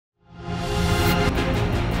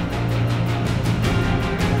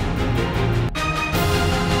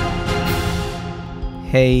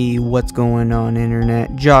Hey, what's going on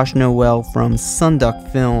internet? Josh Noel from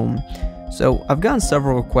SonduckFilm. So I've gotten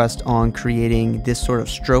several requests on creating this sort of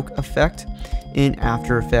stroke effect in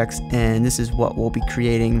After Effects, and this is what we'll be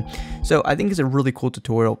creating. So I think it's a really cool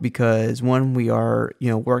tutorial because one, we are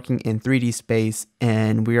working in 3D space,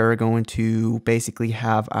 and we are going to basically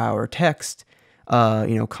have our text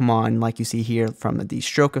come on like you see here from the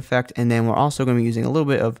stroke effect, and then we're also going to be using a little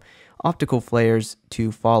bit of optical flares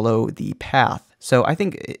to follow the path. So I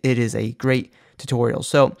think it is a great tutorial.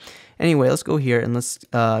 So anyway, let's go here and let's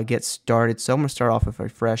get started. So I'm going to start off with a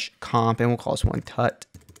fresh comp, and we'll call this one Tut.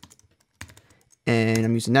 And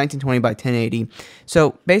I'm using 1920 by 1080.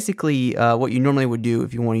 So basically what you normally would do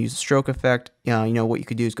if you want to use a stroke effect, what you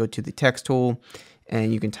could do is go to the text tool,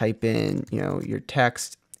 and you can type in your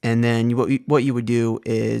text, and then what you would do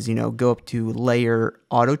is go up to layer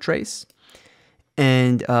auto trace.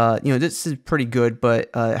 And this is pretty good,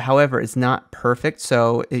 but however, it's not perfect.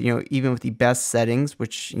 So even with the best settings,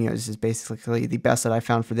 which this is basically the best that I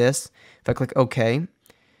found for this, if I click OK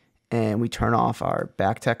and we turn off our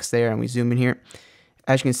back text there and we zoom in here,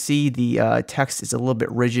 as you can see, the text is a little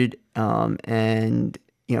bit rigid, and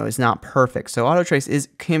it's not perfect. So auto trace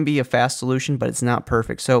can be a fast solution, but it's not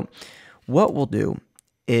perfect. So what we'll do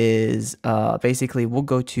is basically we'll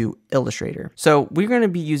go to Illustrator. So we're going to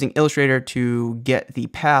be using Illustrator to get the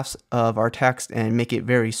paths of our text and make it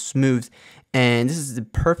very smooth, and this is the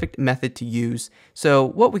perfect method to use. So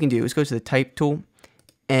what we can do is go to the type tool,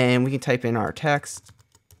 and we can type in our text,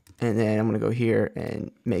 and then I'm going to go here and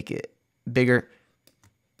make it bigger.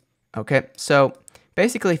 Okay, so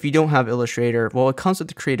basically if you don't have Illustrator, well, it comes with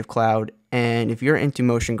the Creative Cloud, and if you're into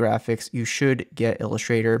motion graphics, you should get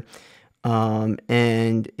Illustrator.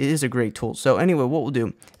 And it is a great tool. So anyway, what we'll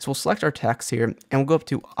do is we'll select our text here, and we'll go up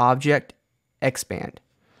to Object, Expand,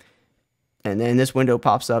 and then this window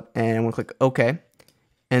pops up, and we'll click OK,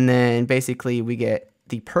 and then basically we get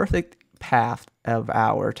the perfect path of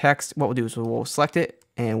our text. What we'll do is we'll select it,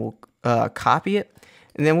 and we'll copy it,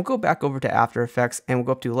 and then we'll go back over to After Effects, and we'll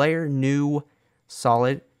go up to Layer, New,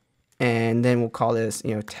 Solid, and then we'll call this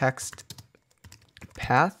text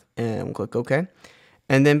path, and we'll click OK.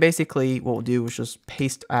 And then basically what we'll do is just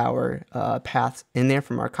paste our paths in there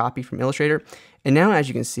from our copy from Illustrator. And now, as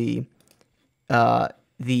you can see,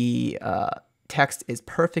 the text is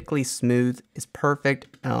perfectly smooth, it's perfect,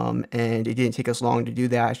 and it didn't take us long to do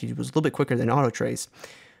that. Actually, it was a little bit quicker than auto trace.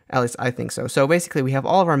 At least I think so. So basically we have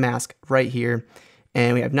all of our masks right here,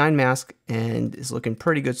 and we have 9 masks, and it's looking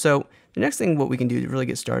pretty good. So the next thing what we can do to really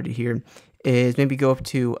get started here is maybe go up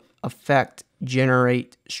to Effect,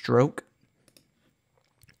 Generate Stroke.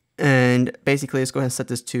 And basically, let's go ahead and set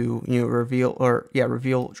this to reveal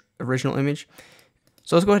original image.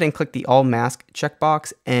 So let's go ahead and click the all mask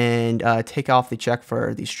checkbox and take off the check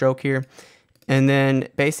for the stroke here. And then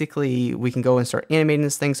basically we can go and start animating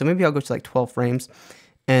this thing. So maybe I'll go to like 12 frames,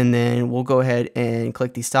 and then we'll go ahead and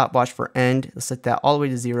click the stopwatch for end. Let's set that all the way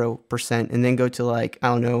to 0%, and then go to like, I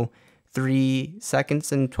don't know, 3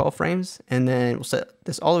 seconds and 12 frames, and then we'll set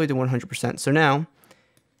this all the way to 100%. So now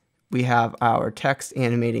we have our text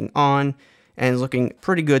animating on, and it's looking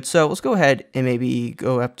pretty good. So let's go ahead and maybe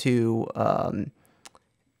go up to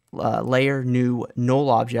Layer, New, Null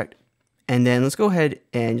Object, and then let's go ahead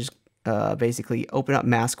and just basically open up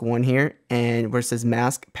Mask 1 here, and where it says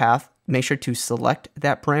Mask Path, make sure to select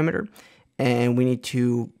that parameter, and we need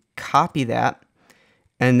to copy that,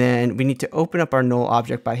 and then we need to open up our Null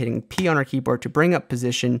Object by hitting P on our keyboard to bring up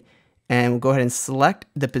position, and we'll go ahead and select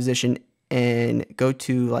the position and go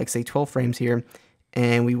to like say 12 frames here,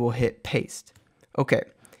 and we will hit paste. Okay,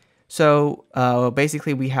 so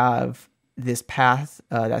basically we have this path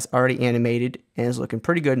that's already animated and is looking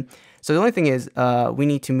pretty good. So the only thing is we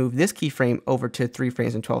need to move this keyframe over to 3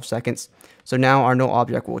 frames and 12 seconds. So now our null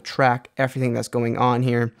object will track everything that's going on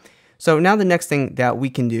here. So now the next thing that we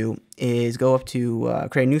can do is go up to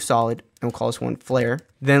create a new solid, and we'll call this one Flare.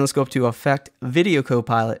 Then let's go up to Effect, Video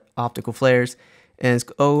Copilot, Optical Flares. And let's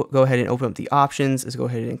go ahead and open up the options. Let's go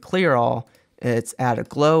ahead and clear all. Let's add a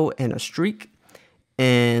glow and a streak.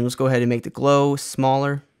 And let's go ahead and make the glow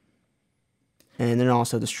smaller, and then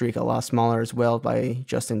also the streak a lot smaller as well by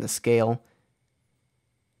adjusting the scale.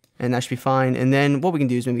 And that should be fine. And then what we can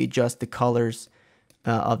do is maybe adjust the colors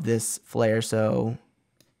of this flare. So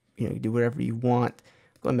you do whatever you want.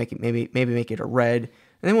 Go ahead and make it maybe make it a red.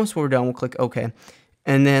 And then once we're done, we'll click OK.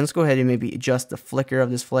 And then let's go ahead and maybe adjust the flicker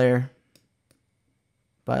of this flare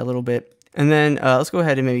by a little bit. And then let's go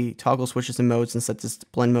ahead and maybe toggle switches and modes and set this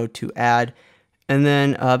blend mode to add. And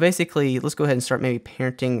then basically let's go ahead and start maybe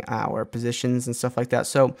parenting our positions and stuff like that.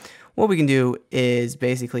 So what we can do is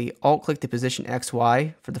basically alt click the position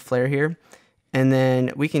XY for the flare here, And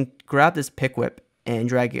then we can grab this pick whip and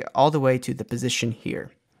drag it all the way to the position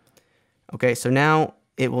here. Okay, so now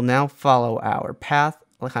it will now follow our path,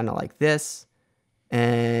 kind of like this.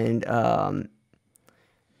 And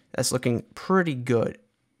that's looking pretty good.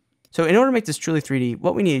 So in order to make this truly 3D,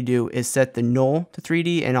 what we need to do is set the null to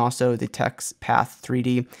 3D and also the text path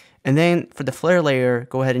 3D. And then for the flare layer,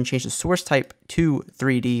 go ahead and change the source type to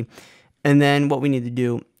 3D. And then what we need to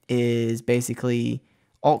do is basically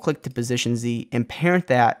alt-click the position Z and parent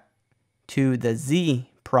that to the Z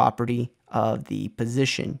property of the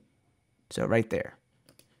position. So right there.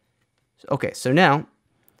 Okay, so now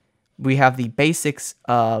we have the basics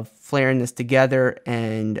of flaring this together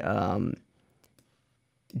and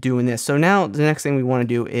doing this. So now the next thing we want to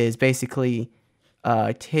do is basically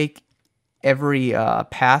take every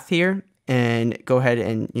path here and go ahead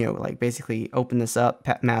and, like basically open this up,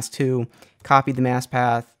 mask 2, copy the mask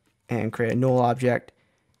path and create a null object,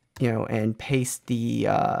 and paste the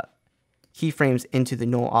keyframes into the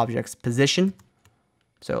null object's position.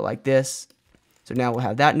 So like this. So now we'll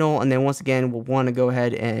have that null, and then once again we'll want to go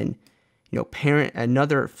ahead and parent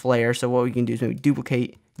another flare. So what we can do is maybe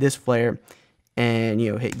duplicate this flare and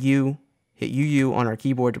hit UU on our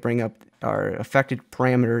keyboard to bring up our affected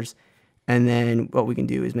parameters. And then what we can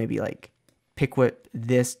do is maybe like pick whip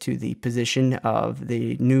this to the position of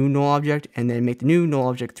the new null object, and then make the new null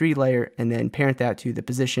object 3D layer, and then parent that to the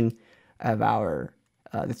position of our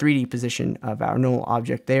the 3D position of our null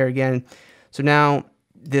object there again. So now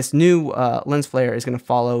this new lens flare is going to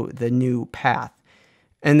follow the new path.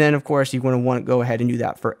 And then of course you're going to want to go ahead and do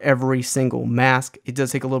that for every single mask. It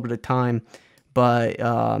does take a little bit of time, but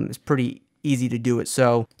it's pretty easy to do it.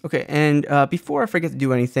 So okay, and before I forget to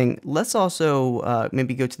do anything, let's also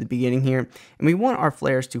maybe go to the beginning here, and we want our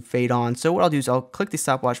flares to fade on. So what I'll do is I'll click the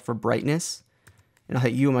stopwatch for brightness, and I'll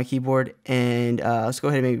hit U on my keyboard, and let's go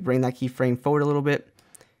ahead and maybe bring that keyframe forward a little bit,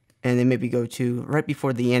 and then maybe go to right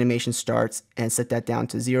before the animation starts and set that down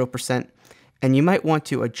to 0%. And you might want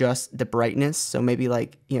to adjust the brightness. So maybe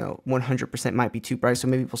like, 100% might be too bright. So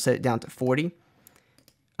maybe we'll set it down to 40.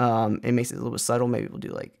 It makes it a little bit subtle. Maybe we'll do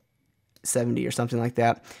like 70 or something like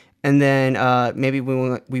that. And then maybe we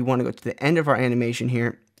want to go to the end of our animation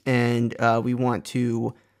here, and we want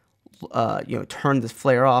to turn the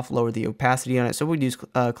flare off, lower the opacity on it. So what we do is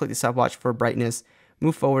click the stopwatch for brightness,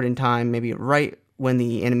 move forward in time, maybe right when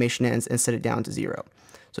the animation ends, and set it down to 0.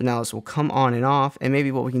 So now this will come on and off, and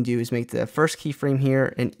maybe what we can do is make the first keyframe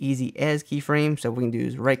here an easy as keyframe. So what we can do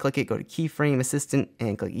is right click it, go to keyframe assistant,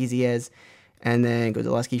 and click easy as, and then go to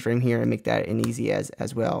the last keyframe here and make that an easy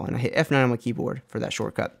as well. And I hit F9 on my keyboard for that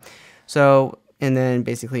shortcut. So, and then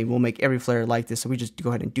basically we'll make every flare like this. So we just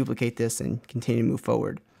go ahead and duplicate this and continue to move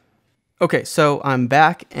forward. Okay, so I'm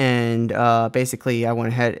back, and basically I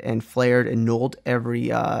went ahead and flared and nulled every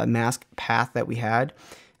mask path that we had,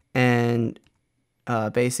 and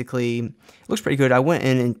basically it looks pretty good. I went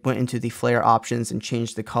in and went into the flare options and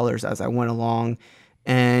changed the colors as I went along,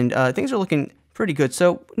 and things are looking pretty good.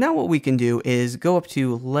 So now what we can do is go up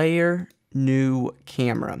to Layer, New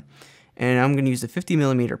Camera, and I'm going to use the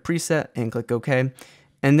 50mm preset and click OK.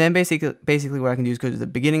 And then basically what I can do is go to the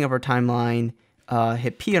beginning of our timeline,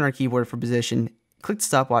 hit P on our keyboard for position, click the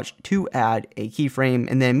stopwatch to add a keyframe,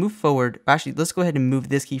 and then move forward. Actually, let's go ahead and move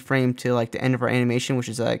this keyframe to like the end of our animation, which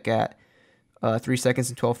is like at 3 seconds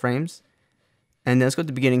and 12 frames. And then let's go to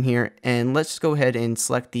the beginning here, and let's just go ahead and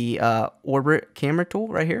select the orbit camera tool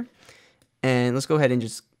right here. And let's go ahead and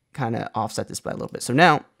just kind of offset this by a little bit. So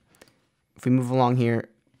now, if we move along here,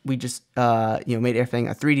 we just made everything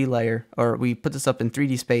a 3D layer, or we put this up in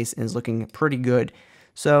 3D space, and it's looking pretty good.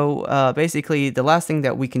 So basically, the last thing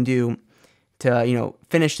that we can do to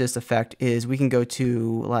finish this effect is we can go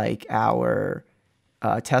to like our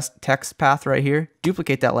text path right here,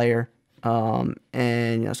 duplicate that layer,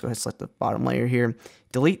 and let's go ahead and select the bottom layer here,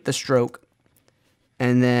 delete the stroke,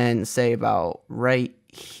 and then say about right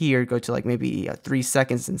here, go to like maybe 3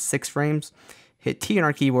 seconds and 6 frames. Hit T on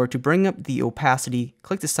our keyboard to bring up the opacity,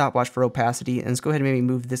 click the stopwatch for opacity, and let's go ahead and maybe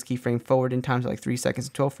move this keyframe forward in time to like 3 seconds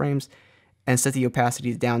and 12 frames, and set the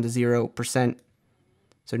opacity down to 0%.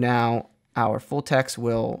 So now our full text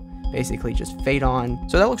will basically just fade on.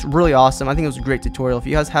 So that looks really awesome. I think it was a great tutorial. If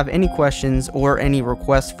you guys have any questions or any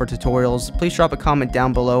requests for tutorials, please drop a comment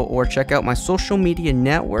down below, or check out my social media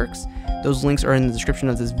networks. Those links are in the description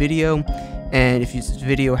of this video. And if this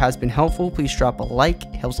video has been helpful, please drop a like.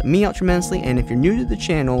 It helps me out tremendously. And if you're new to the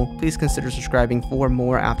channel, please consider subscribing for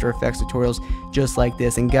more After Effects tutorials just like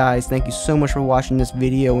this. And guys, thank you so much for watching this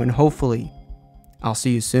video, and hopefully I'll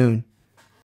see you soon.